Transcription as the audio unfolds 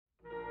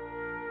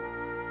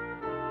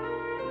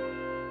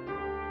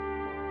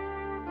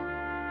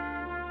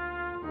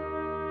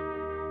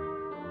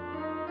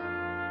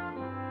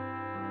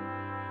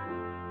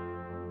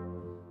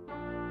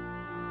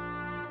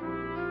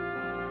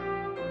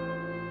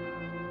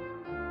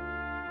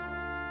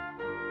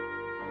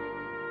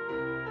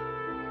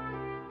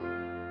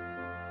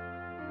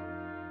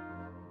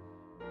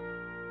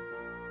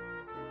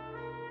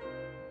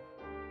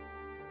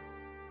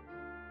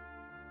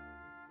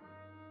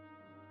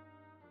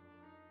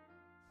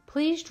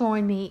Please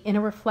join me in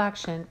a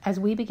reflection as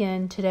we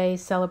begin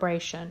today's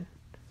celebration.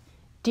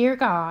 Dear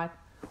God,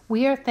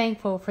 we are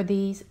thankful for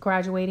these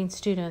graduating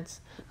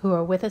students who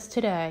are with us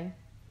today.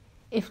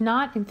 If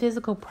not in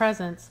physical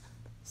presence,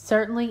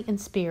 certainly in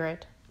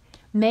spirit.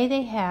 May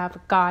they have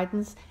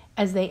guidance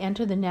as they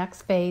enter the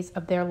next phase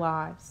of their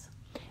lives.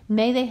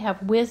 May they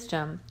have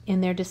wisdom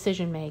in their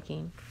decision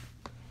making.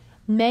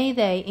 May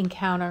they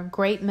encounter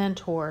great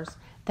mentors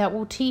that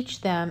will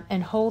teach them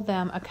and hold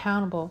them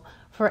accountable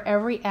for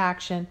every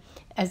action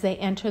as they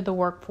enter the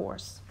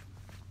workforce.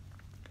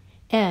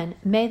 And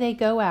may they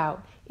go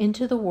out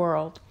into the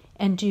world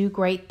and do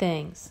great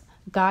things,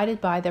 guided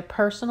by their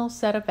personal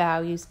set of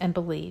values and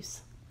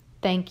beliefs.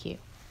 Thank you.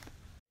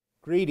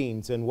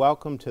 Greetings and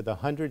welcome to the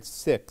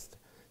 106th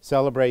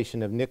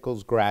celebration of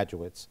Nicholls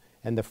graduates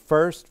and the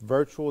first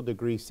virtual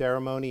degree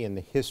ceremony in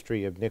the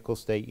history of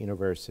Nicholls State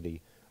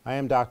University. I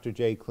am Dr.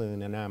 Jay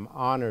Clune and I'm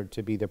honored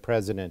to be the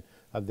president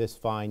of this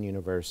fine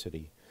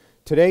university.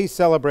 Today's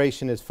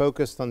celebration is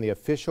focused on the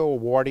official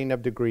awarding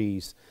of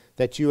degrees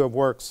that you have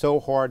worked so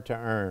hard to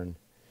earn.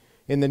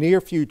 In the near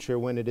future,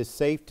 when it is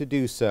safe to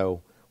do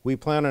so, we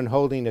plan on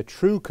holding a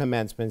true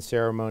commencement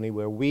ceremony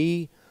where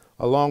we,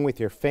 along with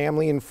your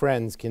family and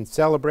friends, can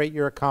celebrate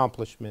your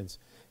accomplishments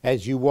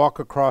as you walk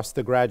across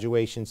the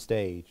graduation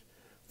stage.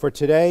 For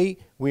today,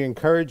 we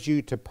encourage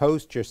you to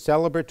post your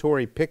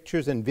celebratory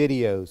pictures and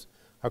videos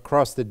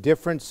across the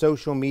different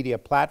social media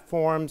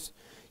platforms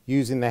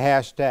using the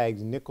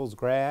hashtags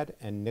NicholsGrad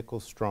and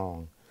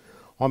NicholsStrong.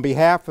 On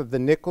behalf of the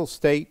Nicholls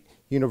State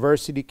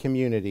University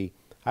community,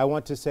 I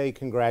want to say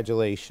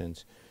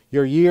congratulations.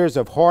 Your years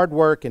of hard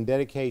work and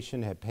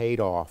dedication have paid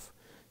off.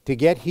 To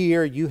get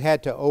here, you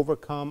had to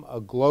overcome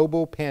a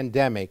global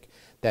pandemic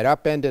that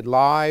upended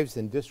lives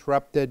and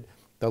disrupted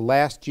the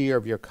last year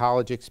of your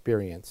college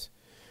experience.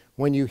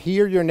 When you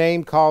hear your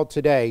name called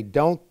today,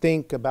 don't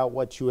think about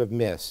what you have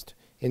missed.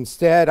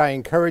 Instead, I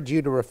encourage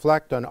you to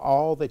reflect on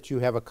all that you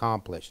have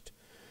accomplished.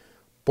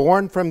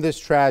 Born from this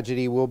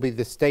tragedy will be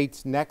the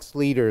state's next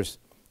leaders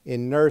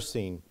in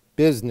nursing,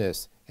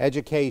 business,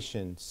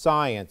 education,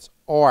 science,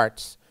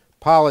 arts,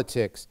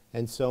 politics,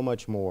 and so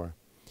much more.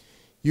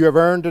 You have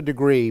earned a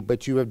degree,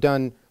 but you have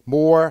done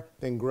more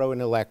than grow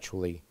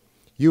intellectually.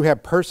 You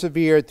have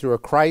persevered through a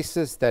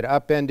crisis that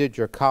upended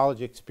your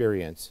college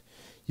experience.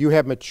 You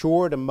have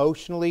matured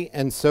emotionally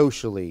and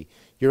socially.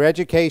 Your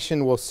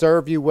education will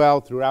serve you well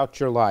throughout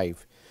your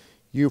life.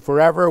 You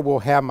forever will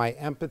have my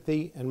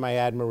empathy and my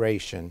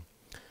admiration.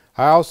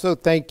 I also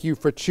thank you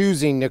for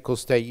choosing Nicholls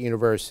State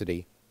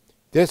University.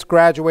 This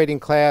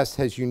graduating class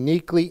has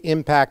uniquely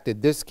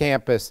impacted this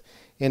campus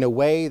in a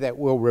way that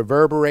will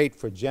reverberate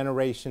for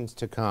generations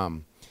to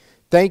come.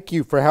 Thank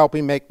you for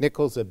helping make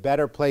Nicholls a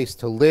better place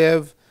to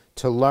live,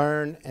 to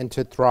learn, and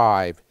to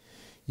thrive.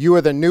 You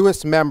are the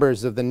newest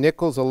members of the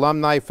Nicholls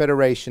Alumni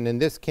Federation,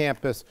 and this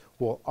campus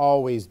will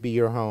always be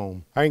your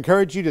home. I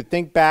encourage you to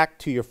think back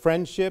to your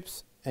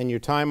friendships and your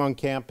time on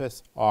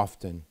campus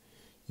often.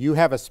 You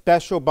have a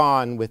special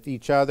bond with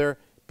each other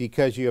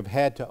because you have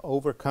had to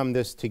overcome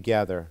this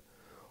together.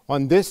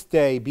 On this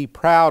day, be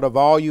proud of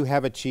all you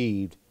have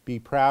achieved. Be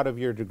proud of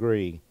your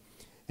degree.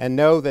 And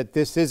know that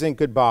this isn't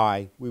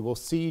goodbye. We will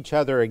see each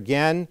other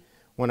again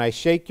when I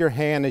shake your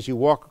hand as you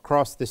walk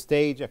across the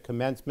stage at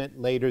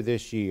commencement later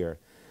this year.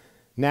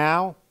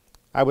 Now,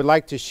 I would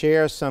like to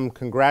share some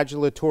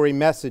congratulatory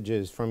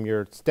messages from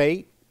your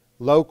state,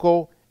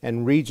 local,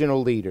 and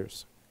regional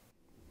leaders.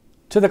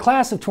 To the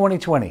class of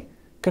 2020,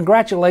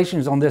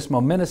 congratulations on this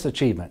momentous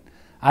achievement.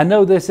 I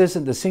know this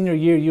isn't the senior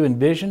year you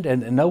envisioned,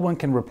 and no one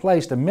can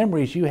replace the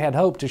memories you had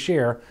hoped to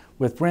share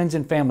with friends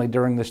and family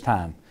during this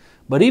time.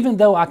 But even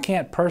though I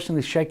can't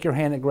personally shake your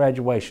hand at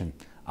graduation,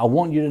 I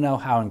want you to know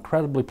how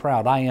incredibly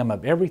proud I am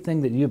of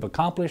everything that you've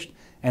accomplished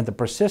and the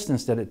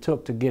persistence that it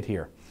took to get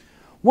here.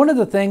 One of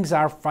the things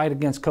our fight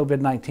against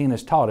COVID-19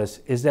 has taught us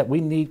is that we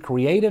need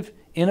creative,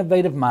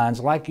 innovative minds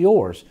like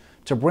yours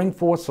to bring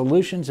forth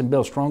solutions and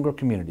build stronger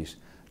communities,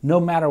 no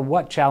matter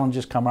what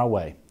challenges come our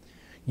way.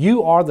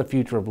 You are the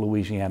future of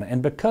Louisiana,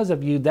 and because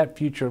of you, that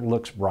future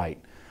looks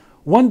bright.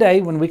 One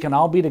day, when we can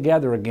all be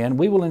together again,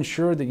 we will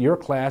ensure that your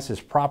class is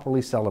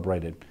properly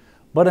celebrated.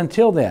 But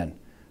until then,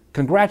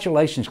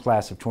 congratulations,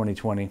 class of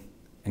 2020,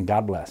 and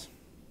God bless.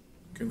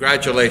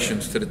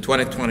 Congratulations to the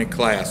 2020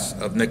 class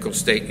of Nicholls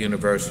State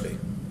University.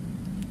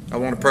 I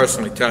want to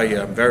personally tell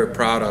you I'm very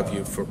proud of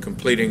you for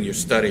completing your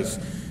studies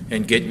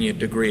and getting your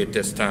degree at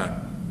this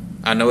time.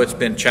 I know it's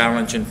been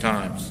challenging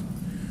times,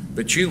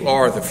 but you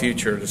are the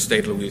future of the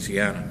state of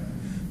Louisiana.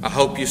 I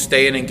hope you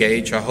stay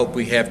engaged. I hope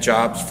we have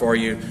jobs for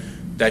you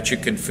that you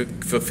can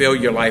fulfill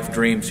your life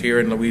dreams here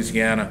in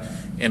Louisiana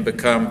and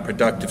become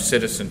productive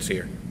citizens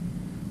here.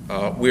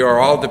 We are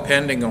all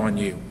depending on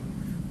you.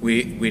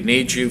 We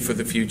need you for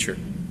the future.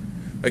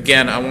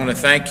 Again, I want to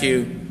thank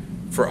you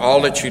for all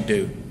that you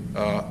do.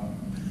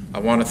 I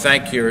want to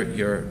thank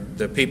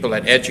the people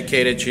that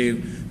educated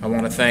you. I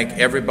want to thank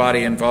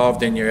everybody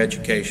involved in your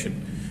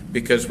education,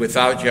 because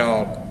without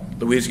y'all,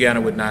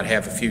 Louisiana would not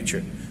have a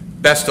future.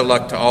 Best of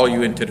luck to all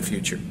you into the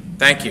future.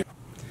 Thank you.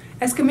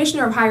 As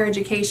Commissioner of Higher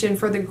Education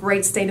for the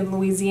great state of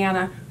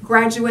Louisiana,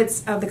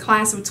 graduates of the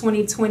class of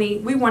 2020,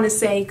 we want to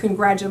say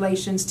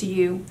congratulations to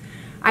you.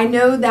 I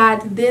know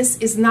that this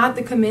is not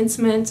the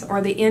commencement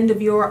or the end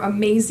of your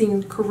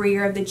amazing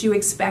career that you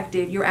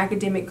expected, your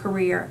academic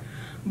career,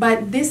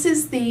 but this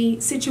is the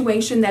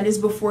situation that is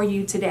before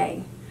you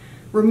today.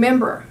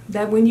 Remember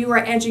that when you are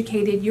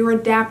educated, you're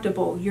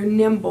adaptable, you're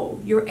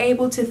nimble, you're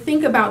able to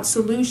think about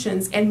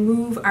solutions and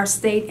move our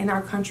state and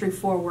our country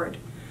forward.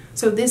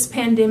 So this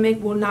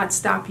pandemic will not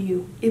stop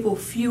you. It will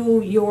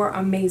fuel your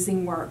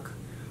amazing work.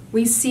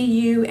 We see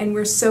you and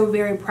we're so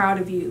very proud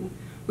of you.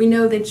 We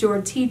know that your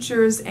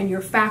teachers and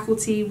your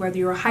faculty, whether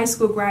you're a high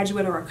school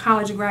graduate or a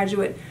college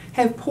graduate,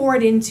 have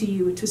poured into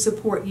you to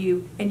support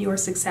you and your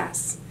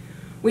success.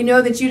 We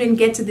know that you didn't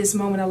get to this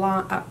moment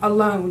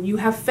alone. You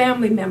have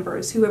family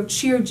members who have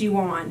cheered you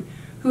on,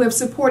 who have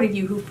supported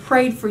you, who've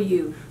prayed for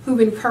you, who've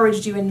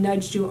encouraged you and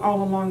nudged you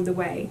all along the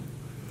way.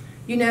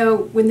 You know,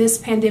 when this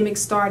pandemic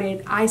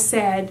started, I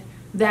said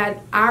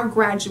that our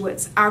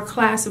graduates, our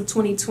class of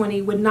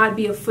 2020, would not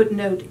be a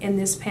footnote in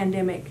this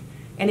pandemic.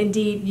 And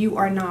indeed, you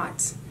are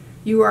not.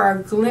 You are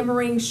a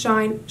glimmering,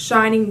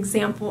 shining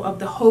example of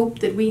the hope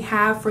that we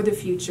have for the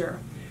future.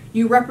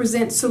 You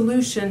represent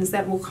solutions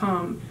that will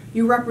come.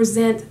 You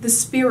represent the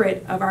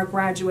spirit of our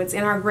graduates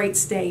in our great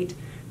state,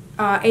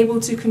 able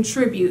to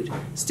contribute,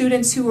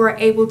 students who are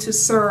able to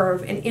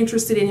serve and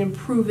interested in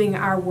improving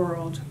our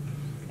world.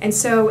 And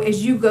so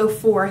as you go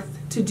forth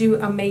to do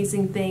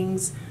amazing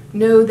things,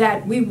 know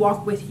that we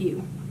walk with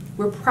you.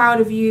 We're proud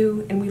of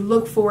you and we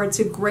look forward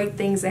to great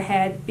things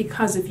ahead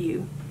because of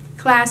you.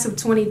 Class of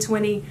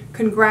 2020,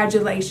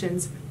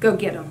 congratulations. Go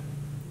get them.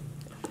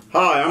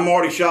 Hi, I'm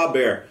Marty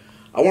Chabert.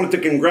 I wanted to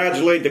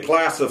congratulate the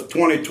class of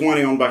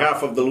 2020 on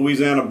behalf of the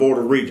Louisiana Board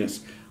of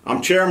Regents.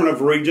 I'm chairman of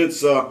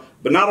Regents,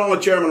 but not only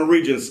chairman of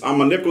Regents, I'm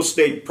a Nicholls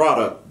State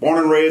product, born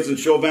and raised in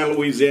Chauvin,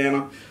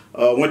 Louisiana.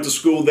 Went to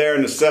school there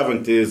in the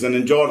 70s and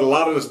enjoyed a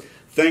lot of the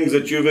things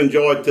that you've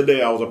enjoyed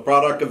today. I was a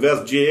product of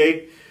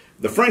SGA.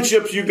 The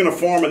friendships you're going to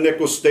form at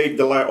Nicholls State,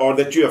 or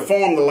that you have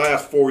formed the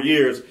last 4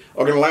 years,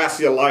 are going to last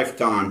you a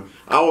lifetime.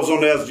 I was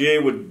on the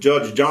SGA with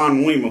Judge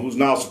John Weimer, who's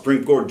now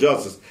Supreme Court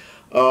Justice.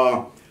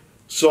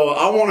 So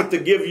I wanted to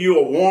give you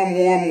a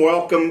warm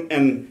welcome,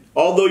 and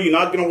although you're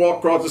not going to walk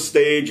across the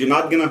stage, you're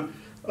not going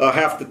to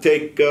have to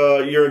take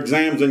your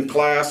exams in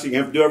class, you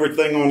have to do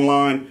everything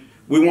online,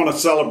 we want to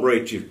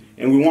celebrate you,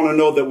 and we want to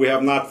know that we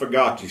have not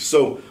forgot you.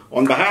 So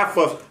on behalf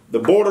of the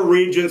Board of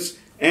Regents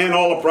and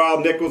all the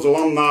proud Nicholls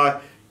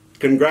alumni,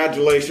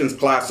 congratulations,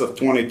 class of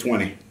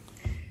 2020.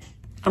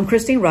 I'm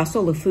Christine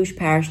Russell, Lafourche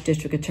Parish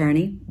District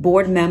Attorney,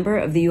 board member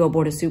of the UO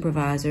Board of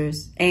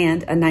Supervisors,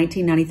 and a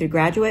 1993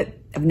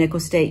 graduate of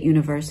Nicholls State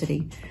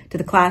University. To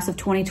the class of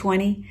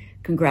 2020,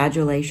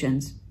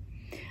 congratulations.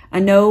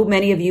 I know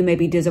many of you may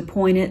be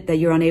disappointed that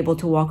you're unable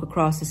to walk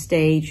across the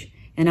stage,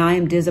 and I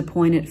am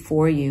disappointed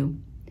for you.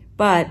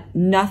 But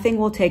nothing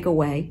will take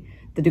away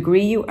the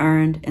degree you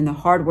earned and the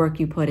hard work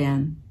you put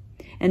in.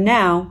 And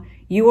now,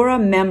 you are a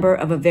member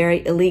of a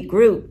very elite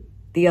group,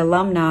 the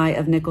alumni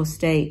of Nicholls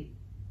State.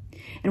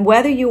 And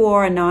whether you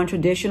are a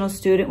non-traditional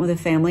student with a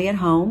family at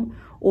home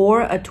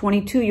or a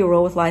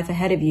 22-year-old with life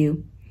ahead of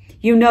you,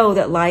 you know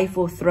that life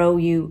will throw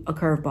you a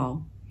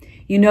curveball.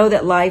 You know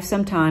that life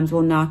sometimes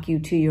will knock you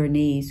to your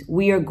knees.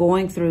 We are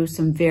going through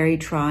some very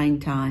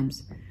trying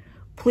times.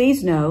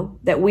 Please know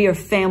that we are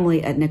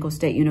family at Nicholls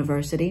State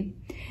University.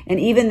 And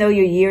even though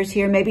your years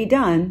here may be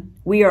done,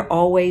 we are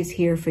always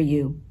here for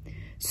you.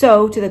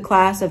 So to the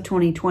class of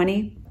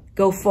 2020,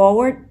 go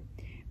forward,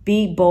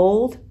 be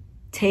bold,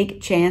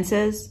 take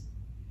chances,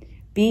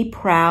 be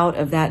proud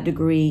of that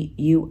degree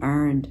you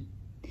earned.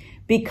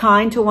 Be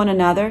kind to one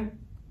another.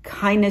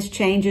 Kindness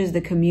changes the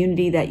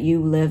community that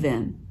you live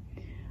in.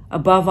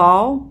 Above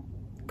all,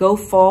 go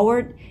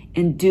forward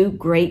and do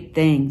great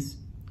things.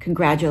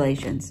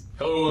 Congratulations.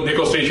 Hello,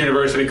 Nicholls State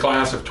University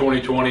class of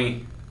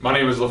 2020. My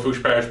name is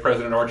Lafourche Parish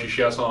President Archie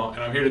Chesson,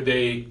 and I'm here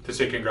today to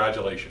say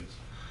congratulations.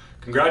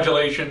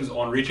 Congratulations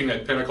on reaching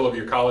that pinnacle of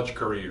your college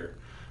career.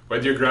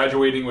 Whether you're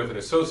graduating with an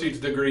associate's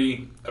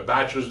degree, a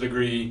bachelor's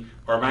degree,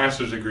 or a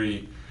master's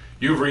degree,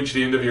 you've reached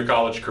the end of your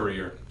college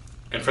career.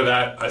 And for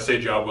that, I say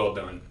job well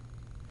done.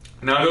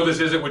 Now, I know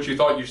this isn't what you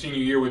thought your senior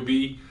year would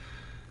be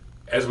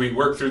as we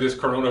work through this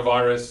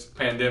coronavirus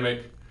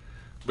pandemic,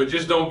 but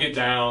just don't get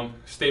down,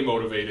 stay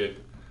motivated.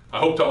 I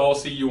hope to all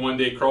see you one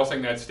day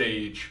crossing that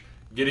stage,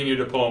 getting your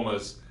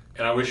diplomas,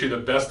 and I wish you the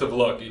best of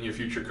luck in your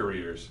future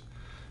careers.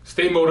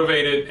 Stay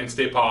motivated and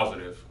stay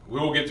positive. We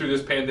will get through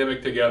this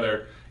pandemic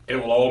together, and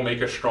it will all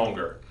make us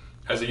stronger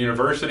as a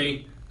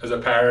university, as a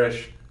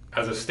parish,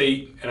 as a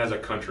state, and as a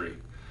country.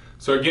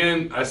 So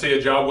again, I say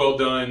a job well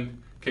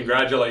done,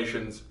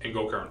 congratulations, and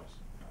go Colonels.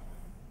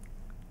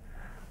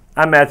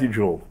 I'm Matthew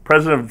Jewell,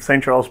 president of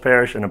St. Charles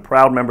Parish and a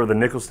proud member of the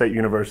Nicholls State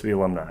University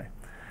alumni.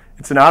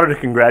 It's an honor to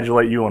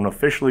congratulate you on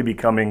officially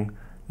becoming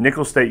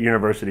Nicholls State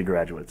University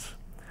graduates.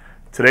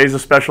 Today's a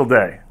special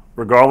day,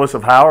 regardless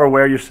of how or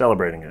where you're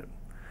celebrating it.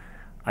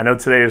 I know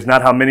today is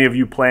not how many of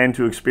you plan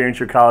to experience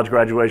your college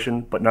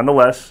graduation, but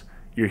nonetheless,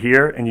 you're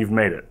here and you've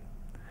made it.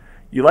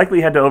 You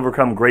likely had to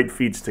overcome great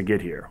feats to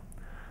get here.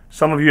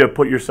 Some of you have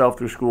put yourself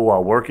through school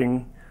while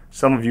working,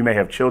 some of you may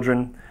have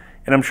children,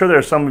 and I'm sure there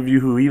are some of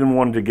you who even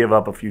wanted to give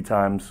up a few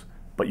times,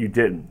 but you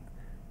didn't.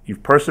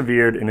 You've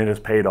persevered and it has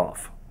paid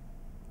off.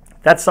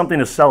 That's something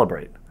to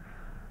celebrate.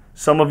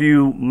 Some of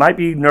you might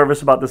be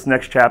nervous about this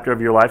next chapter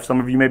of your life, some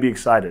of you may be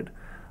excited.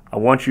 I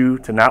want you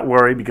to not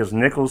worry because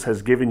Nicholls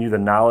has given you the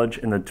knowledge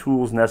and the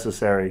tools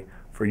necessary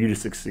for you to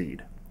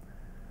succeed.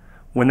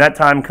 When that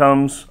time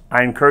comes,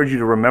 I encourage you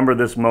to remember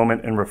this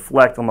moment and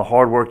reflect on the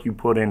hard work you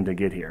put in to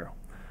get here.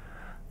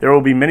 There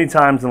will be many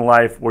times in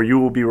life where you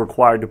will be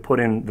required to put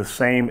in the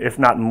same, if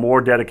not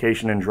more,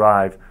 dedication and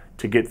drive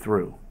to get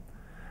through.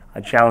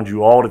 I challenge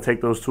you all to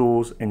take those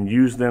tools and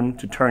use them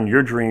to turn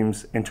your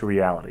dreams into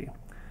reality.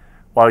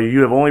 While you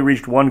have only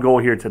reached one goal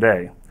here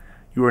today,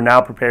 you are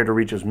now prepared to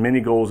reach as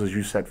many goals as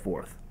you set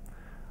forth.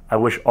 I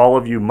wish all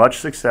of you much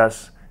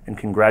success and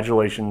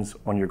congratulations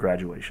on your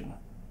graduation.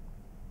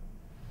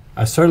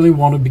 I certainly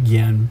want to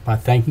begin by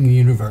thanking the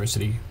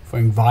university for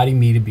inviting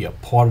me to be a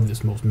part of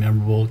this most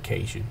memorable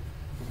occasion.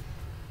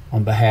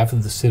 On behalf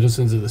of the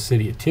citizens of the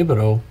city of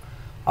Thibodaux,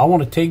 I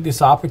want to take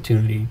this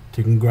opportunity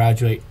to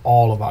congratulate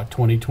all of our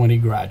 2020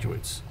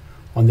 graduates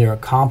on their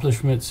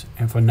accomplishments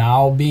and for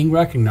now being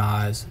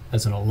recognized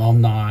as an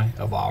alumni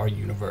of our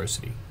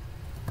university.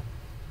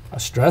 I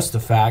stress the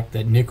fact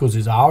that Nicholls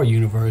is our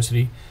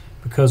university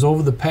because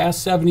over the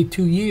past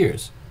 72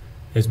 years,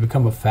 it has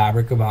become a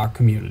fabric of our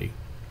community.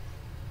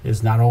 It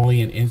is not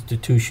only an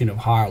institution of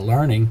higher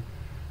learning,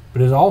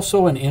 but is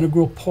also an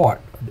integral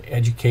part of the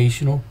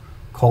educational,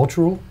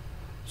 cultural,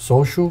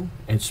 social,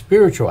 and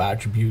spiritual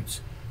attributes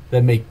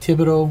that make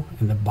Thibodaux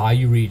and the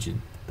Bayou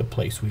region the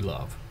place we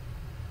love.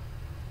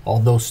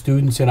 Although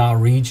students in our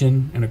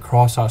region and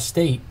across our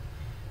state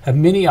have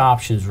many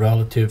options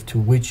relative to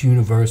which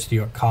university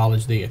or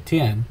college they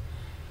attend,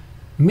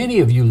 many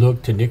of you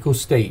look to Nicholls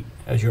State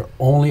as your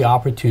only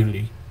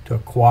opportunity to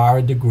acquire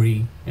a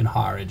degree in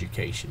higher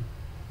education.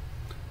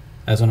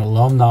 As an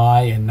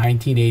alumni and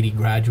 1980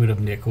 graduate of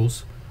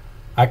Nicholls,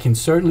 I can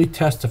certainly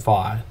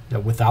testify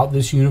that without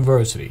this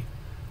university,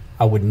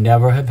 I would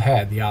never have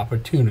had the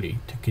opportunity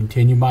to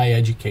continue my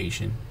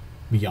education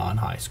beyond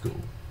high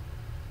school.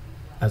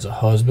 As a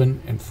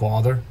husband and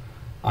father,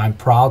 I'm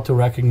proud to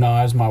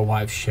recognize my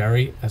wife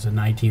Sherry as a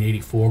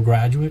 1984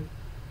 graduate,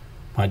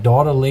 my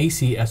daughter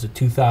Lacey as a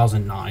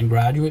 2009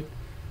 graduate,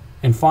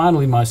 and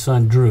finally my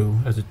son Drew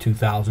as a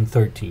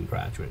 2013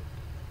 graduate.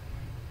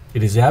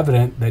 It is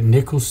evident that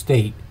Nicholls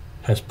State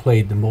has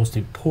played the most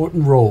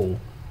important role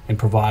in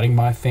providing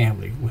my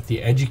family with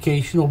the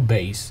educational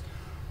base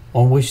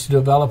on which to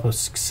develop a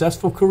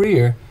successful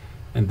career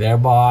and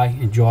thereby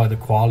enjoy the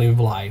quality of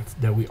life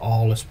that we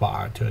all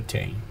aspire to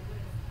attain.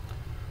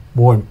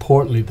 More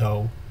importantly,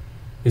 though,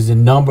 is the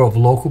number of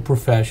local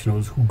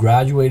professionals who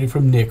graduated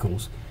from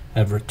Nicholls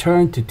have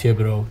returned to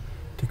Thibodaux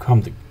to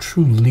become the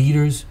true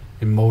leaders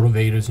and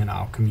motivators in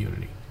our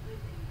community.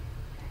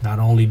 Not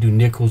only do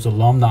Nicholls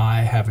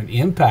alumni have an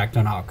impact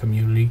on our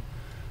community,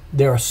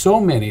 there are so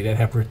many that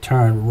have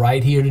returned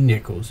right here to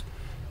Nicholls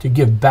to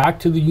give back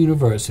to the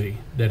university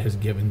that has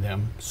given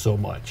them so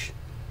much.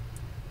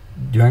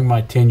 During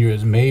my tenure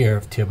as mayor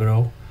of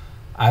Thibodaux,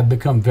 I've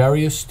become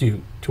very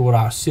astute to what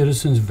our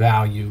citizens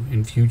value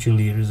in future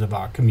leaders of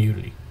our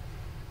community.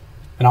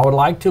 And I would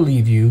like to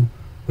leave you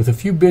with a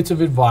few bits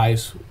of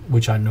advice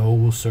which I know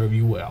will serve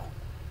you well.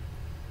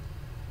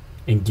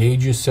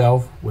 Engage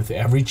yourself with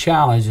every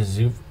challenge as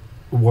if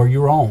it were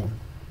your own.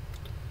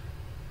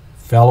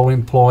 Fellow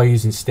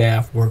employees and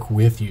staff work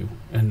with you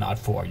and not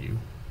for you.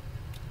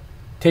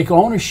 Take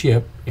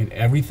ownership in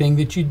everything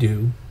that you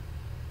do.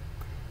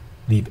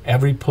 Leave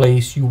every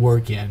place you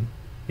work in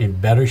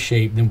better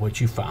shape than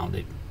what you found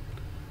it.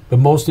 But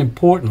most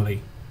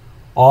importantly,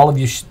 all of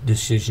your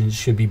decisions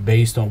should be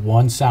based on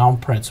one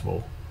sound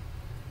principle,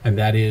 and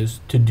that is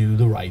to do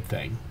the right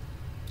thing.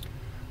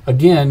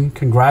 Again,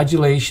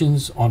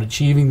 congratulations on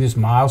achieving this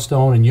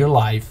milestone in your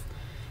life,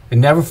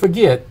 and never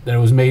forget that it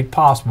was made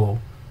possible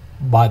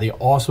by the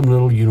awesome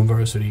little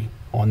university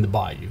on the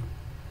bayou.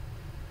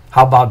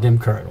 How about them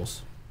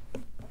Curdles?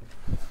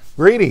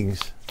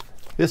 Greetings.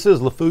 This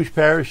is Lafourche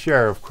Parish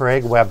Sheriff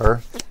Craig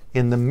Weber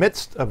in the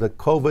midst of the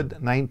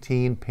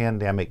COVID-19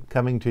 pandemic,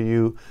 coming to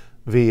you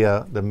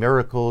via the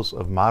miracles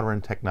of modern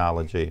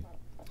technology.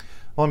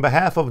 On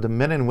behalf of the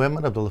men and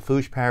women of the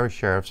Lafourche Parish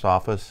Sheriff's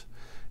Office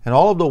and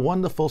all of the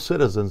wonderful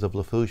citizens of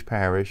Lafourche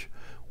Parish,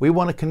 we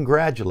want to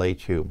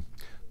congratulate you,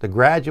 the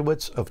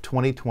graduates of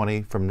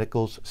 2020 from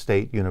Nicholls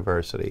State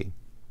University.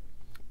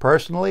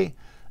 Personally,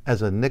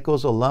 as a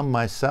Nicholls alum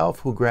myself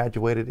who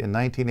graduated in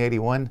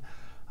 1981,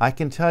 I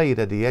can tell you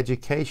that the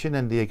education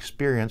and the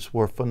experience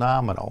were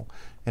phenomenal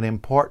and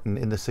important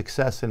in the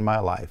success in my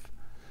life.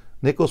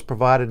 Nicholls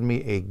provided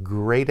me a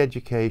great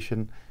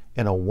education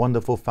and a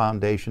wonderful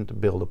foundation to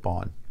build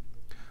upon.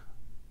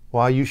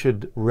 While you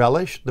should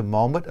relish the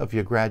moment of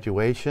your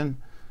graduation,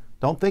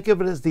 don't think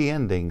of it as the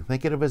ending,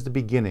 think of it as the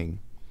beginning.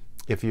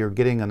 If you're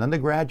getting an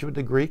undergraduate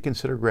degree,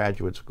 consider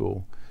graduate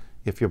school.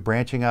 If you're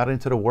branching out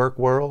into the work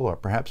world or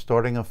perhaps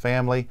starting a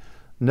family,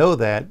 know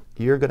that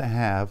you're going to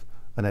have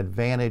an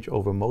advantage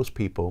over most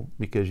people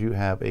because you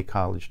have a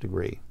college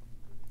degree.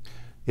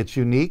 It's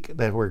unique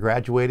that we're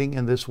graduating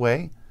in this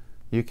way.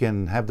 You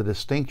can have the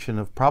distinction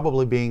of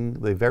probably being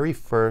the very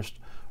first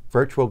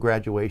virtual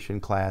graduation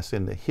class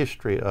in the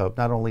history of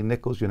not only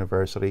Nicholls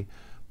University,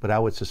 but I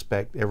would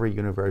suspect every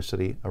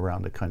university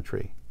around the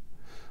country.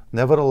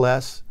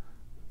 Nevertheless,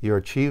 your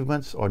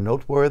achievements are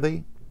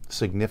noteworthy,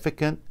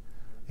 significant,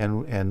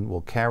 and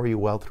will carry you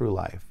well through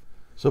life.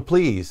 So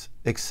please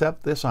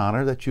accept this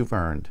honor that you've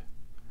earned.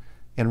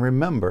 And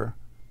remember,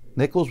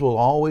 Nicholls will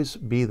always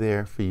be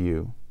there for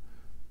you.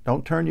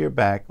 Don't turn your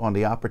back on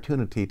the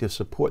opportunity to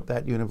support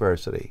that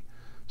university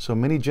so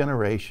many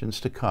generations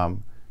to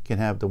come can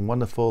have the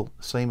wonderful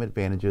same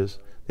advantages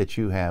that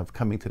you have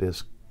coming to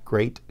this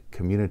great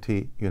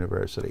community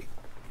university.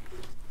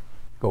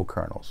 Go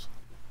Colonels.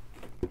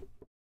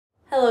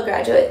 Hello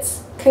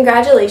graduates.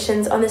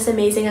 Congratulations on this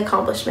amazing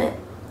accomplishment.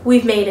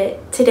 We've made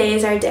it. Today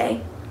is our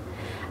day.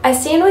 I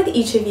stand with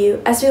each of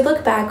you as we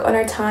look back on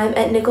our time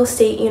at Nicholls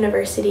State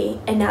University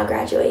and now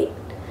graduate.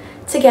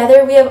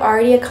 Together we have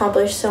already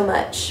accomplished so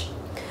much.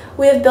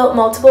 We have built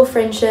multiple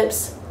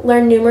friendships,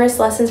 learned numerous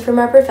lessons from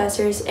our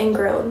professors, and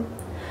grown.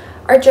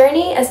 Our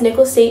journey as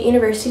Nicholls State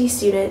University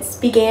students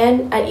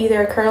began at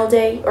either a Colonel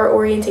Day or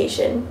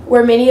orientation,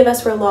 where many of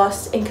us were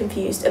lost and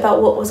confused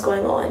about what was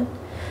going on.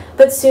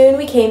 But soon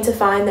we came to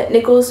find that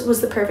Nicholls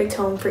was the perfect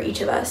home for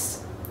each of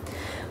us.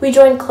 We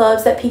joined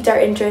clubs that piqued our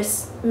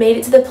interests, made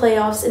it to the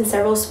playoffs in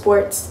several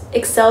sports,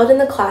 excelled in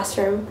the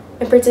classroom,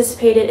 and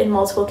participated in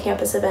multiple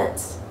campus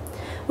events.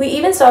 We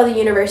even saw the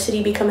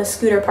university become a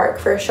scooter park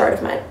for a short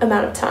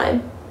amount of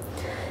time.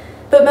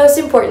 But most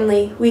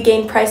importantly, we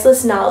gained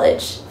priceless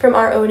knowledge from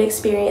our own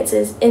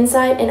experiences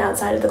inside and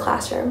outside of the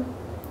classroom.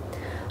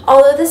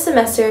 Although this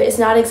semester is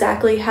not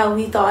exactly how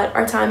we thought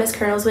our time as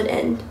colonels would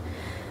end,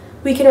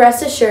 we can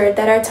rest assured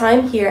that our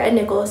time here at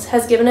Nicholls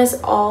has given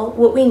us all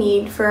what we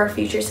need for our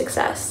future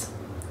success.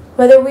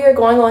 Whether we are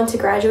going on to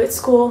graduate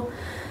school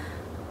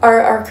or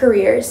our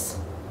careers,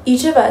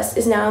 each of us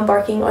is now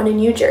embarking on a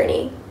new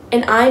journey,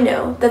 and I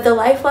know that the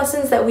life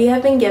lessons that we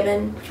have been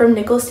given from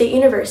Nicholls State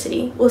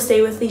University will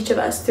stay with each of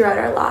us throughout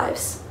our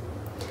lives.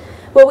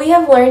 What we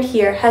have learned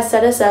here has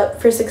set us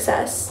up for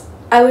success.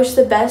 I wish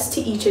the best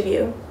to each of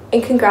you,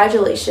 and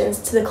congratulations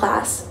to the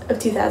class of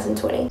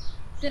 2020.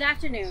 Good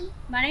afternoon.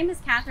 My name is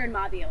Catherine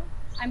Mobile.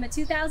 I'm a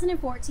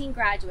 2014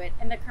 graduate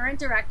and the current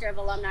Director of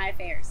Alumni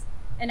Affairs,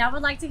 and I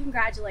would like to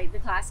congratulate the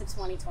class of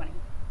 2020.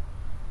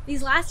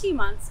 These last few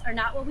months are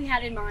not what we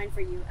had in mind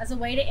for you as a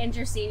way to end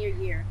your senior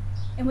year,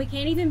 and we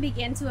can't even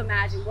begin to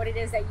imagine what it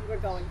is that you were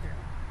going through.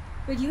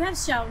 But you have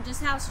shown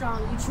just how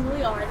strong you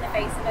truly are in the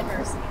face of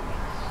adversity.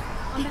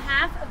 On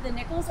behalf of the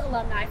Nicholls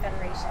Alumni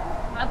Federation,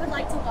 I would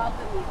like to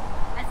welcome you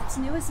as its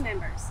newest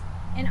members,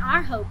 and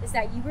our hope is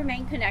that you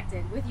remain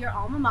connected with your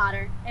alma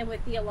mater and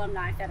with the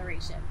Alumni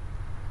Federation.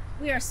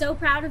 We are so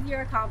proud of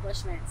your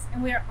accomplishments,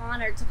 and we are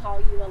honored to call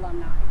you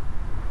alumni.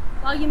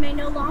 While you may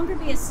no longer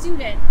be a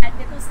student at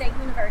Nicholls State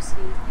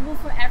University, you will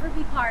forever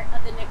be part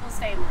of the Nicholls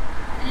family,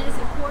 and it is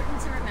important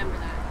to remember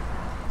that.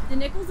 The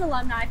Nicholls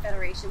Alumni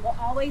Federation will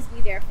always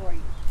be there for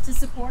you, to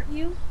support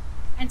you,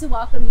 and to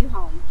welcome you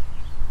home.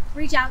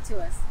 Reach out to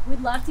us.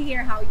 We'd love to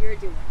hear how you're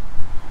doing.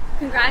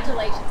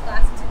 Congratulations,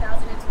 class of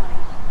 2020,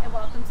 and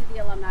welcome to the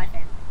alumni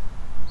family.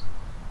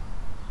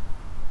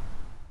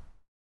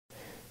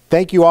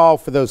 Thank you all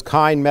for those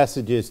kind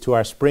messages to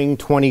our spring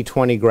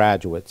 2020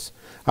 graduates.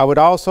 I would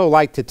also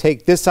like to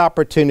take this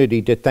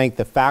opportunity to thank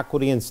the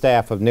faculty and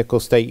staff of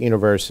Nicholls State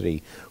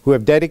University who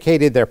have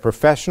dedicated their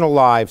professional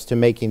lives to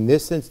making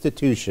this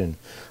institution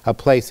a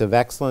place of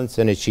excellence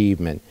and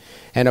achievement,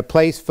 and a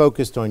place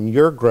focused on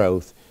your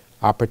growth,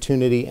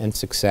 opportunity, and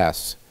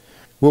success.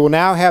 We will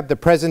now have the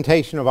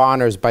presentation of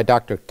honors by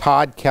Dr.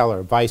 Todd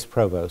Keller, Vice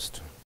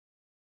Provost.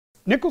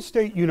 Nicholls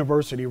State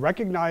University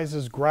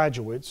recognizes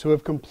graduates who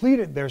have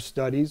completed their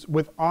studies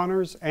with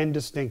honors and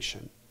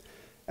distinction.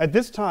 At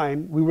this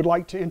time, we would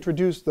like to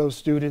introduce those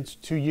students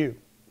to you.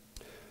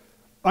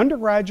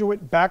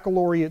 Undergraduate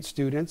baccalaureate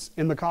students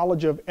in the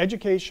College of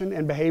Education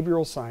and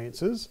Behavioral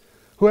Sciences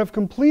who have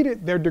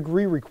completed their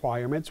degree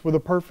requirements with a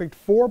perfect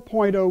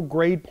 4.0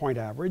 grade point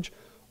average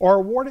are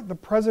awarded the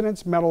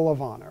President's Medal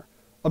of Honor,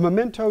 a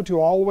memento to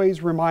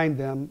always remind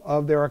them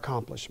of their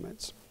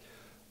accomplishments.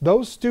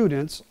 Those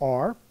students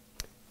are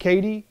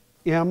Katie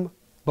M.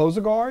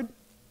 Bozegard,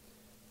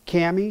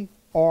 Cammie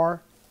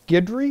R.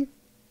 Guidry,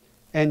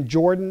 and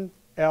Jordan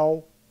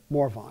L.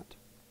 Morvant.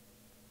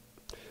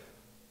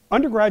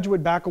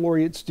 Undergraduate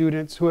baccalaureate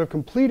students who have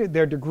completed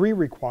their degree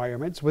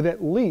requirements with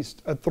at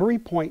least a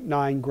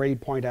 3.9 grade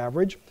point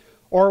average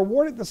are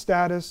awarded the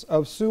status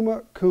of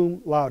summa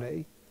cum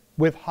laude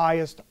with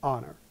highest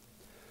honor.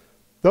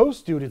 Those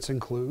students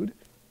include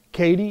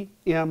Katie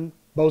M.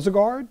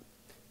 Bozegard,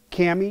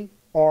 Cammie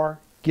R.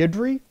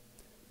 Guidry,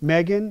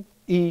 Megan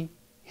E.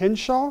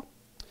 Henshaw,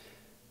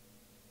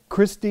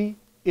 Christy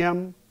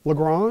M.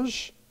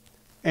 Lagrange,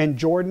 and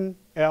Jordan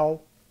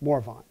L.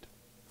 Morvant.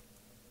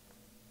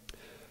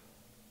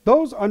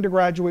 Those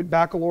undergraduate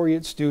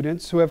baccalaureate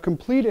students who have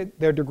completed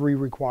their degree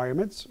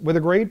requirements with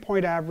a grade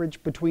point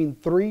average between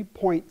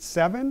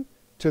 3.7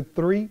 to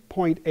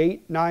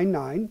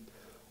 3.899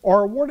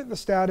 are awarded the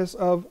status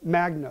of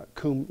magna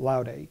cum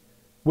laude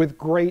with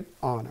great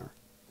honor.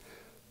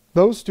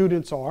 Those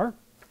students are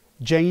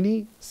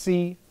Janie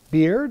C.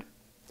 Beard,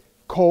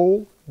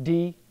 Cole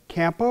D.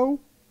 Campo,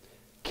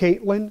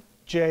 Caitlin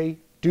J.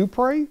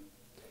 Dupre,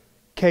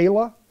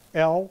 Kayla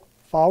L.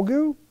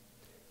 Falgu,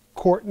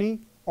 Courtney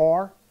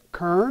R.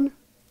 Kern,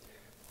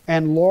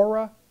 and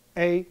Laura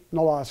A.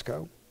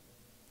 Nolasco.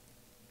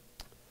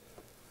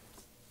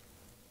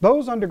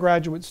 Those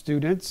undergraduate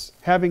students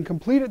having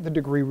completed the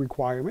degree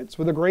requirements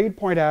with a grade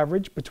point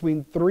average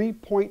between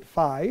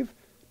 3.5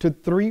 to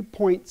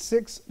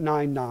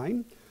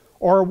 3.699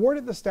 are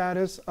awarded the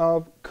status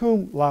of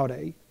cum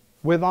laude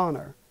with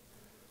honor.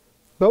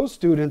 Those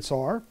students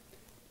are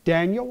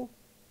Daniel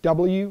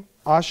W.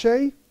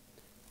 Ashe,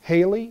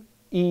 Haley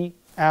E.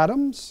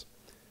 Adams,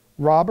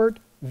 Robert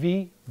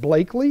V.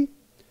 Blakely,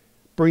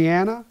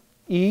 Brianna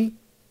E.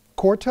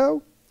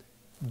 Corto,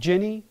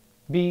 Jenny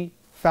B.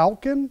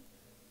 Falcon,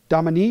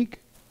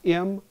 Dominique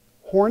M.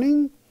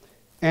 Horning,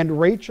 and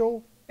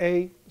Rachel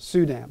A.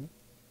 Sudam.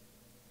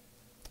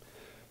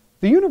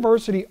 The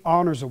University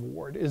Honors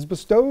Award is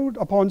bestowed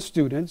upon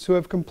students who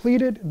have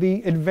completed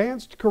the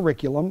advanced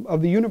curriculum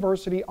of the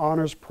University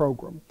Honors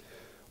Program,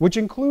 which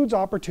includes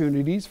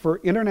opportunities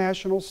for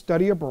international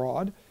study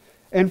abroad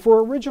and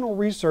for original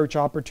research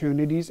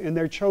opportunities in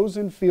their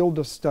chosen field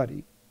of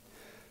study.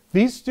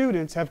 These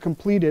students have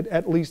completed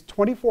at least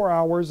 24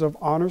 hours of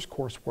honors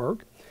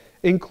coursework,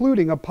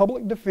 including a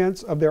public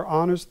defense of their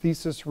honors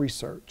thesis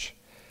research.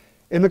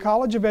 In the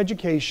College of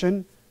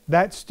Education,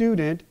 that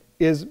student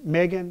is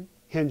Megan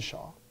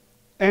Henshaw.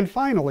 And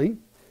finally,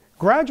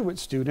 graduate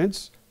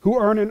students who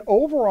earn an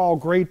overall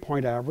grade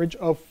point average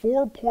of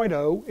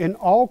 4.0 in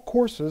all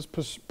courses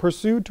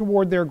pursued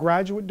toward their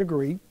graduate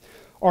degree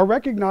are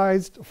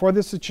recognized for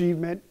this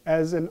achievement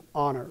as an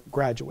honor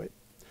graduate.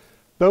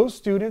 Those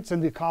students in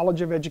the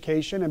College of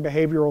Education and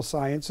Behavioral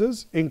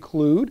Sciences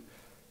include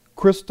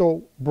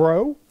Crystal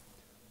Bro,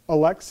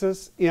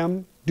 Alexis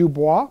M.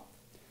 Dubois,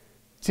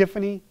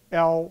 Tiffany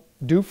L.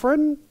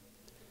 Dufresne,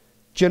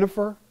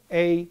 Jennifer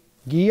A.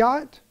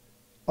 Guillot,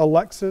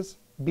 Alexis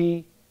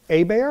B.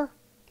 Hebert,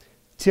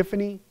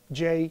 Tiffany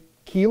J.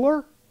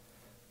 Keeler,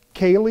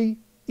 Kaylee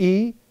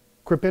E.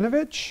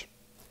 Kripinovich,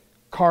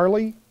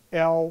 Carly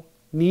L.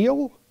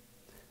 Neal,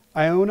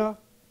 Iona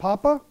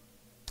Papa,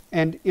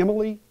 and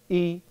Emily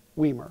E.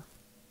 Weimer.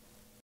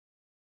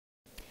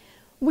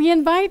 We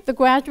invite the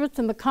graduates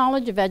in the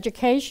College of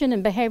Education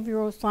and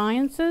Behavioral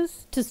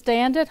Sciences to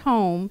stand at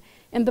home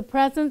in the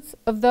presence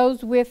of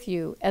those with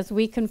you as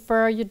we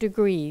confer your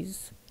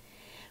degrees.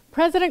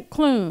 President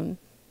Clune,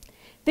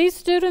 these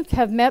students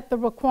have met the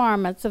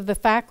requirements of the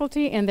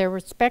faculty in their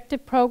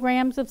respective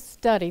programs of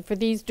study for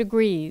these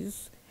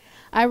degrees.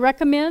 I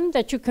recommend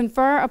that you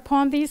confer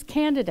upon these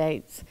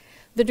candidates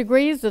the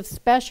degrees of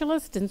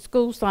Specialist in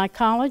School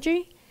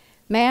Psychology,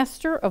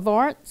 Master of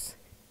Arts,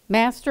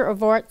 Master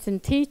of Arts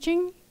in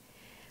Teaching,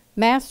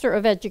 Master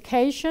of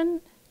Education,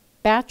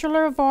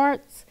 Bachelor of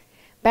Arts,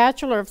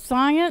 Bachelor of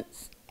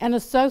Science, and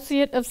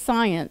Associate of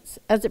Science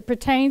as it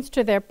pertains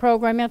to their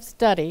program of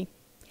study.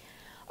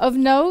 Of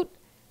note,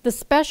 the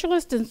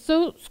Specialist in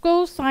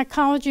School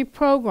Psychology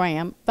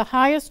program, the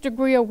highest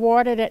degree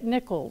awarded at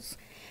Nicholls,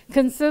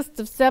 consists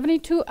of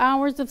 72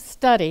 hours of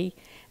study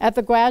at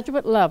the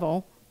graduate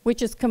level,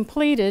 which is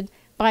completed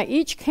by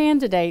each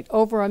candidate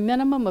over a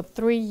minimum of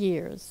 3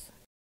 years.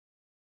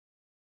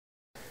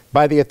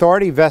 By the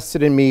authority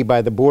vested in me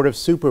by the Board of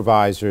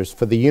Supervisors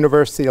for the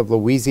University of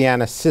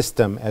Louisiana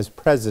System as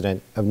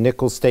President of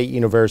Nicholls State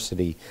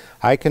University,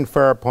 I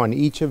confer upon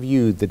each of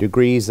you the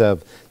degrees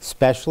of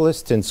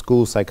Specialist in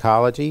School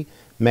Psychology,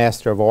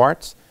 Master of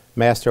Arts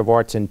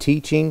in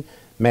Teaching,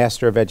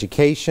 Master of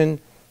Education,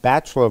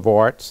 Bachelor of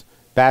Arts,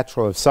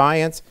 Bachelor of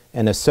Science,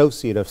 and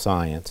Associate of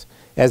Science,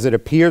 as it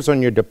appears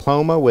on your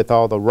diploma with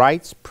all the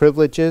rights,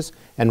 privileges,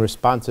 and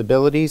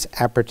responsibilities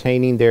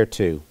appertaining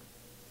thereto.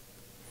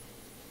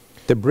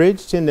 The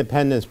Bridge to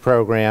Independence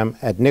program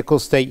at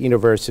Nicholls State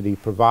University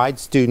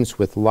provides students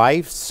with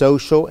life,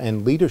 social,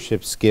 and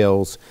leadership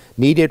skills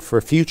needed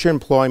for future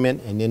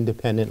employment and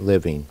independent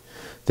living.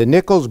 The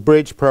Nicholls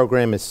Bridge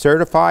program is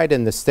certified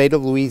in the state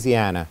of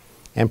Louisiana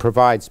and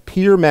provides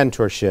peer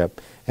mentorship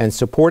and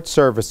support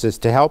services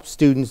to help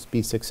students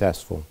be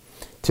successful.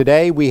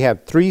 Today, we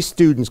have 3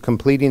 students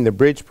completing the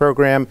Bridge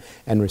program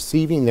and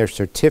receiving their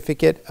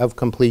certificate of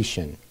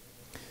completion.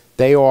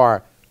 They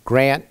are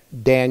Grant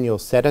Daniel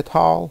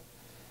Setital,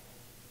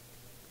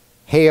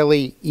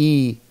 Haley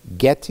E.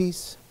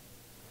 Gettys,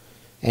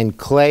 and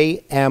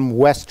Clay M.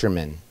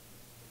 Westerman.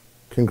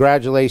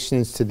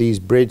 Congratulations to these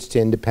Bridge to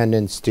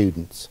Independence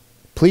students.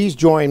 Please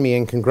join me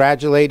in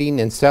congratulating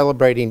and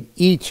celebrating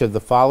each of the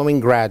following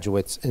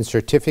graduates and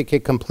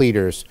certificate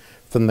completers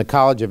from the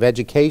College of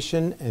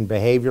Education and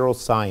Behavioral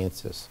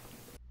Sciences.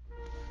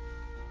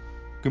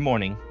 Good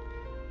morning.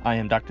 I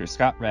am Dr.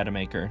 Scott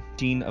Rademacher,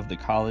 Dean of the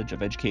College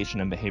of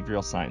Education and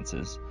Behavioral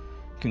Sciences.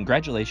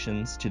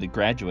 Congratulations to the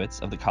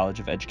graduates of the College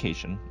of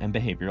Education and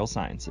Behavioral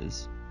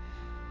Sciences.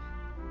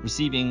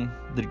 Receiving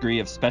the degree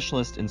of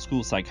Specialist in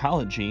School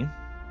Psychology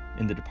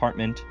in the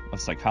Department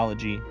of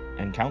Psychology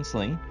and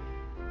Counseling,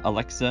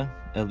 Alexa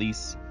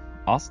Elise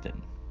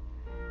Austin.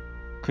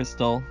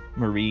 Crystal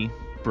Marie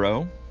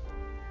Bro,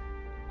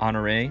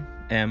 Honore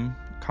M.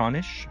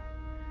 Cornish,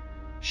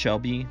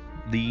 Shelby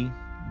Lee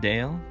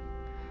Dale,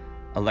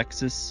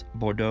 Alexis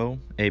Bordeaux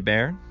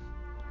Hebert,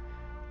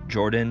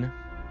 Jordan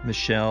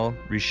Michelle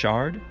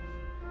Richard,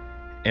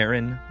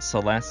 Erin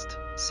Celeste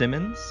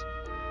Simmons,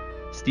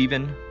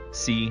 Stephen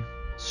C.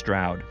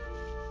 Stroud.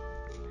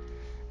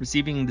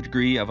 Receiving the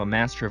degree of a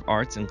Master of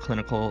Arts in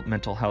Clinical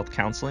Mental Health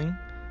Counseling,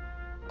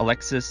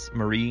 Alexis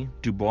Marie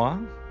Dubois,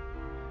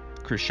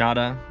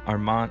 Krishada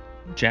Armand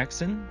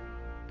Jackson,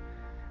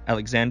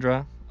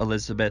 Alexandra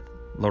Elizabeth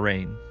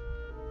Lorraine.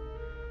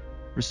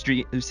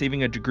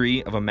 Receiving a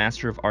degree of a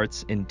Master of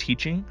Arts in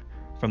Teaching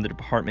from the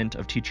Department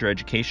of Teacher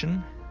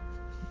Education,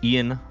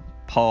 Ian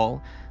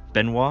Paul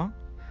Benoit,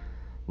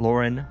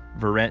 Lauren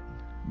Verrett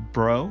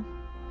Bro,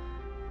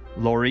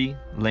 Lori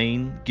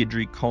Lane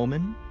Guidry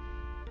Coleman,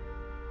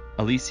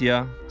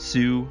 Alicia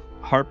Sue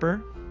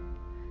Harper,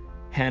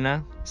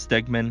 Hannah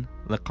Stegman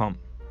Lecomte.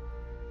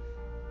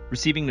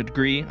 Receiving the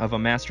degree of a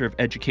Master of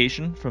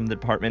Education from the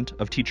Department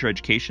of Teacher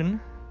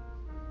Education,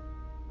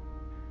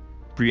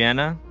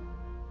 Brianna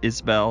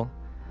Isabel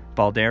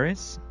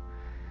Balderas,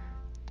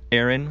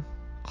 Erin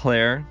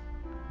Claire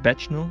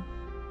Bechnel,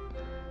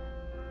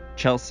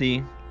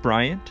 Chelsea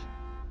Bryant,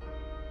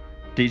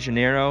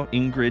 DeJaneiro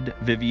Ingrid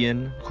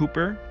Vivian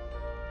Cooper,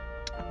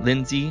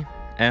 Lindsay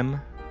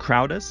M.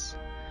 Crowdus,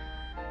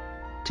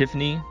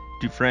 Tiffany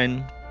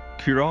Dufresne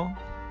Curol,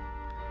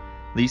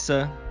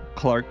 Lisa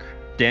Clark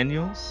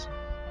Daniels,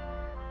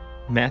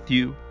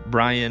 Matthew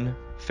Brian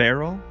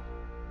Farrell,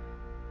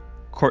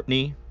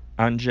 Courtney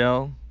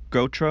Angel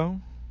Gautreau,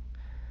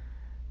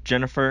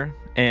 Jennifer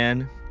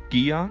Ann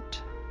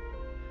Guillot,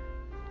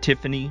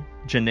 Tiffany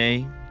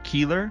Janae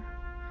Keeler,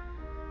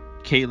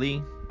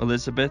 Kaylee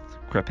Elizabeth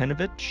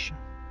Krapenovich,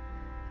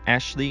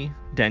 Ashley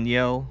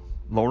Danielle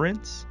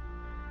Lawrence,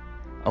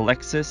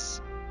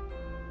 Alexis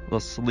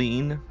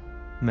Lesline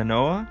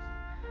Manoa,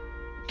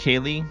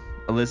 Kaylee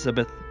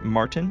Elizabeth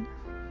Martin,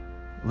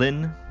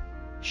 Lynn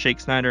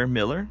Shakesnyder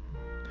Miller,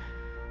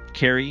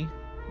 Carrie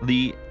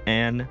Lee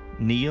Ann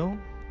Neal,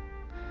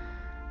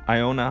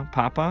 Iona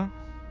Papa,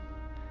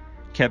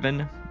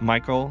 Kevin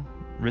Michael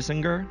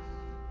Rissinger,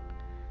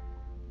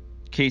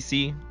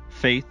 Casey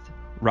Faith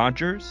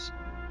Rogers,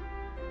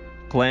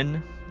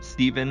 Glenn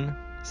Stephen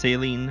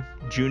Saline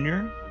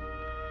Jr.,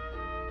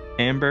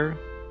 Amber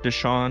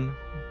Deshawn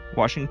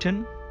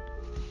Washington,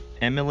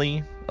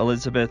 Emily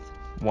Elizabeth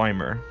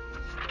Weimer.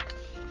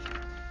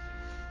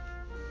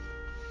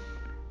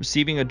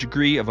 Receiving a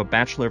degree of a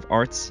Bachelor of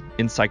Arts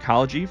in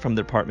Psychology from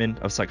the Department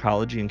of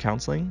Psychology and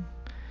Counseling,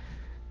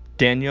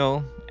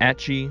 Daniel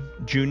Atchie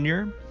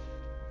Jr.,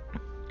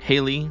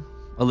 Haley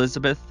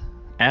Elizabeth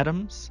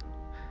Adams,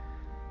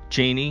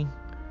 Janie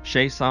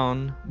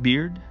Chason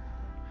Beard,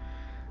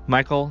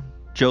 Michael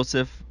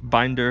Joseph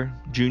Binder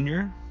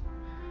Jr.,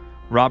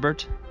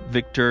 Robert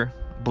Victor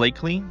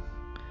Blakely,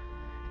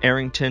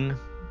 Arrington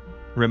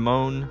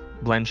Ramon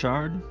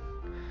Blanchard,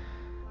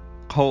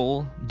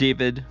 Cole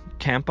David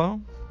Campo,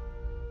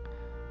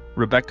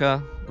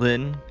 Rebecca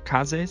Lynn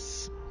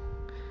Cazes,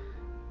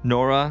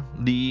 Nora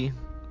Lee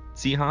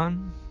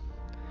Sihan,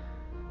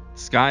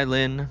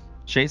 Skylyn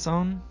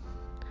Chason,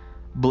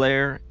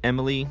 Blair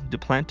Emily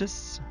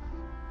Duplantis,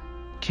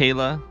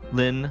 Kayla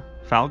Lynn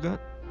Falgot,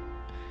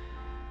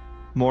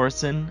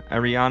 Morrison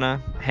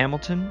Ariana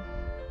Hamilton,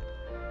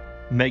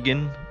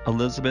 Megan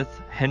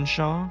Elizabeth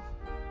Henshaw,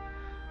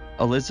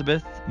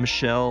 Elizabeth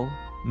Michelle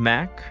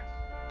Mack,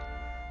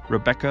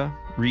 Rebecca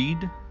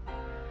Reed,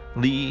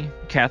 Lee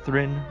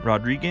Catherine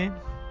Rodriguez,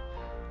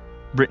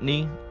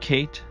 Brittany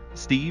Kate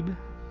Steeb,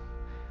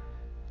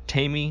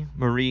 Tammy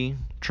Marie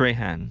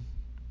Trahan.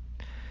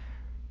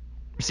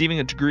 Receiving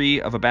a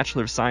degree of a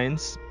Bachelor of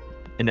Science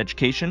in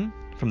Education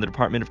from the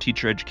Department of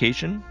Teacher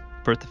Education,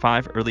 Birth to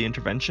 5 Early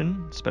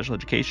Intervention, Special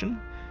Education,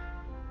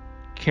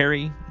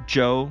 Carrie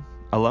Joe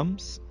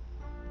Alums,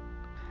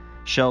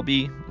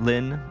 Shelby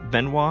Lynn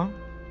Benoit,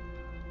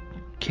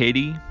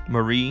 Katie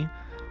Marie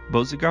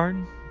Beauregard,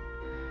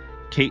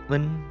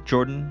 Caitlin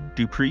Jordan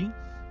Dupree,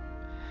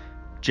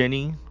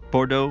 Jenny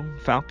Bordeaux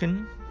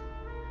Falcon,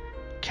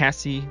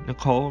 Cassie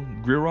Nicole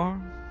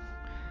Grirar,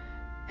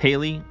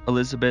 Haley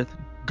Elizabeth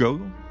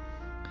Go,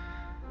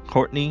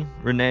 Courtney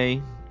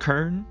Renee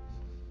Kern,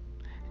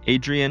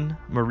 Adrian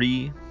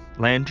Marie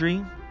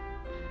Landry,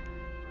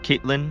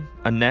 Caitlin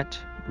Annette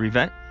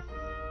Rivette.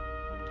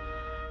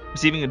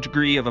 Receiving a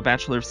degree of a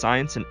Bachelor of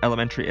Science in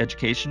Elementary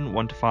Education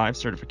 1 to 5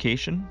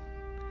 certification,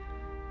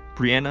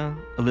 Brianna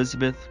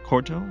Elizabeth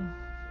Corto,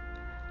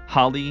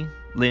 Holly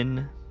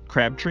Lynn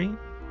Crabtree,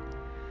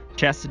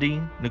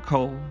 Chastity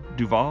Nicole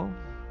Duval,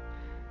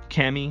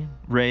 Cami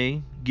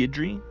Ray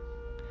Guidry,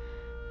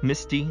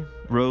 Misty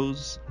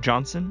Rose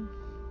Johnson.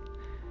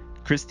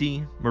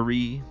 Christy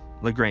Marie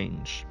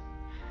LaGrange.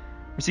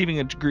 Receiving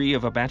a degree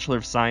of a Bachelor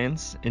of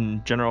Science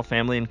in General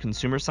Family and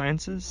Consumer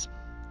Sciences,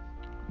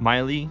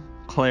 Miley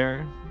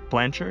Claire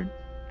Blanchard.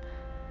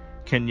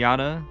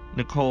 Kenyatta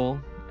Nicole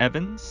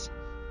Evans.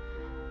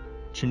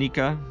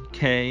 Chanika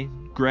K.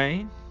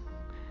 Gray.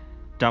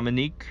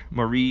 Dominique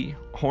Marie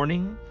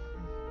Horning.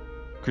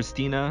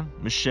 Christina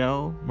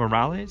Michelle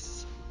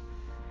Morales.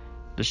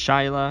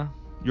 Deshaila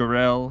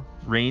Yorel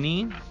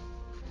Rainey.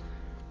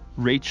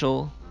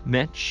 Rachel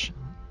Mitch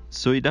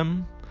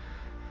Suidam.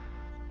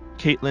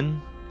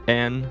 Caitlin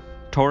Ann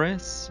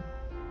Torres.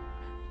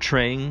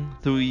 Trang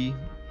Thuy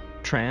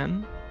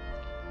Tran.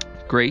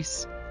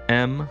 Grace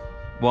M.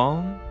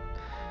 Wong.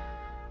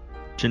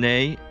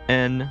 Janae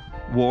N.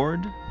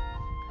 Ward.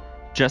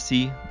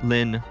 Jessie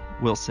Lynn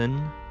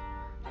Wilson.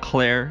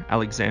 Claire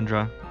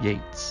Alexandra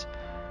Yates.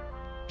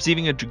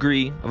 Receiving a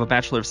degree of a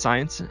Bachelor of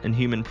Science in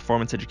Human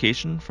Performance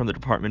Education from the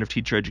Department of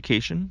Teacher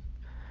Education,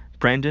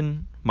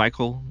 Brandon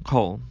Michael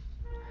Cole.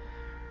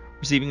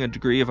 Receiving a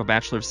degree of a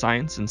Bachelor of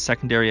Science in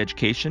Secondary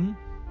Education,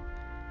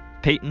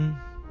 Peyton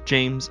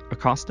James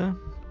Acosta.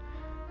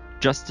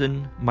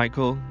 Justin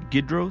Michael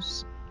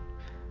Gidros.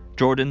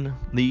 Jordan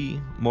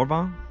Lee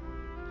Morvan.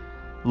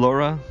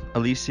 Laura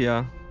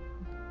Alicia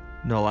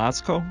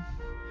Nolasco.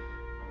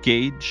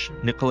 Gage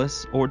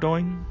Nicholas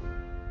Ordoin.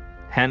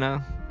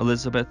 Hannah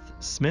Elizabeth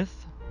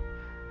Smith.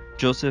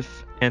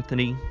 Joseph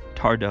Anthony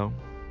Tardo.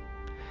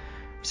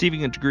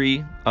 Receiving a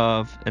degree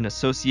of an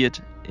Associate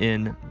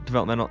in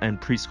Developmental and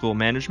Preschool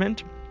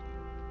Management,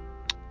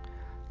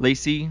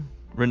 Lacey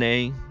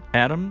Renee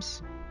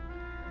Adams.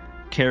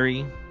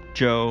 Carrie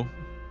Joe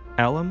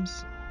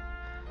Allums.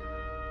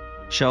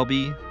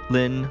 Shelby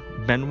Lynn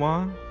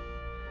Benoit.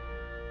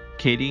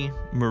 Katie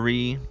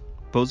Marie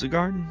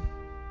Beauregard.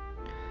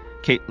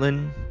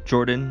 Caitlin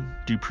Jordan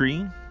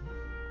Dupree.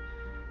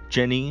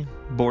 Jenny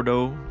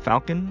Bordeaux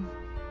Falcon.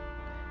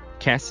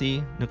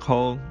 Cassie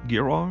Nicole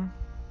Giroir.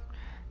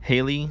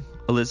 Haley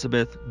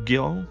Elizabeth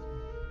Gill.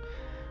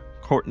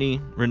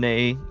 Courtney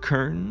Renee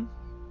Kern.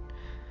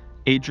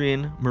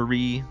 Adrian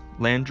Marie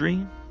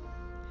Landry.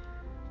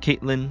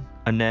 Caitlin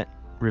Annette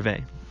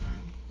Rivet.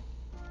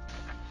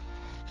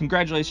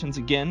 Congratulations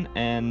again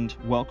and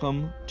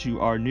welcome to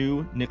our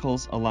new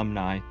Nicholls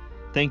alumni.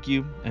 Thank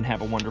you and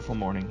have a wonderful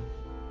morning.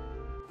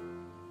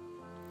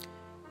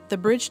 The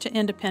Bridge to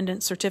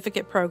Independence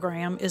Certificate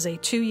Program is a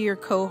 2-year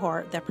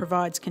cohort that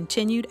provides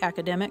continued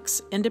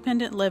academics,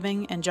 independent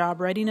living, and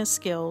job readiness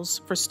skills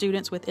for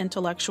students with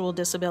intellectual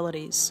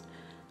disabilities.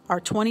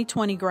 Our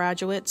 2020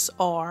 graduates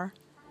are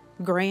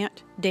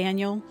Grant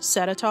Daniel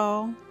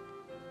Setatal,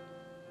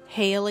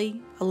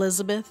 Haley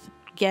Elizabeth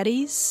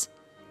Geddes,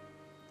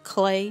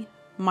 Clay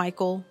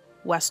Michael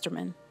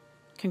Westerman.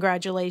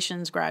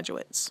 Congratulations,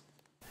 graduates.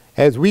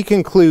 As we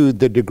conclude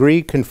the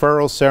degree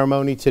conferral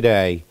ceremony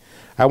today,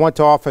 I want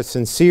to offer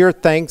sincere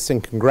thanks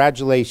and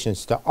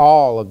congratulations to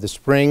all of the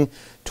Spring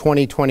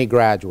 2020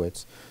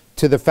 graduates.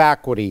 To the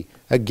faculty,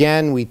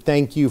 again, we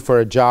thank you for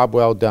a job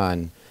well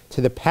done.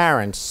 To the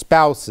parents,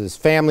 spouses,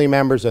 family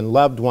members, and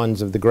loved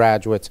ones of the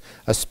graduates,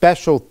 a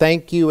special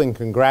thank you and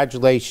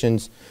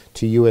congratulations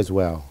to you as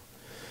well.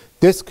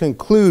 This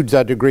concludes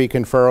our degree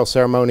conferral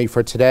ceremony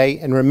for today,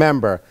 and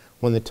remember,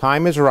 when the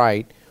time is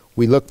right,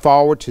 we look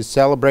forward to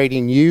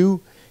celebrating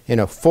you in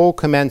a full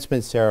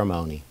commencement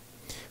ceremony.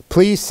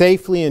 Please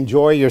safely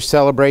enjoy your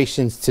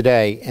celebrations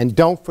today, and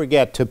don't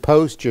forget to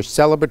post your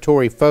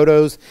celebratory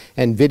photos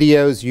and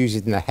videos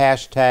using the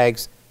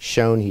hashtags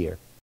shown here.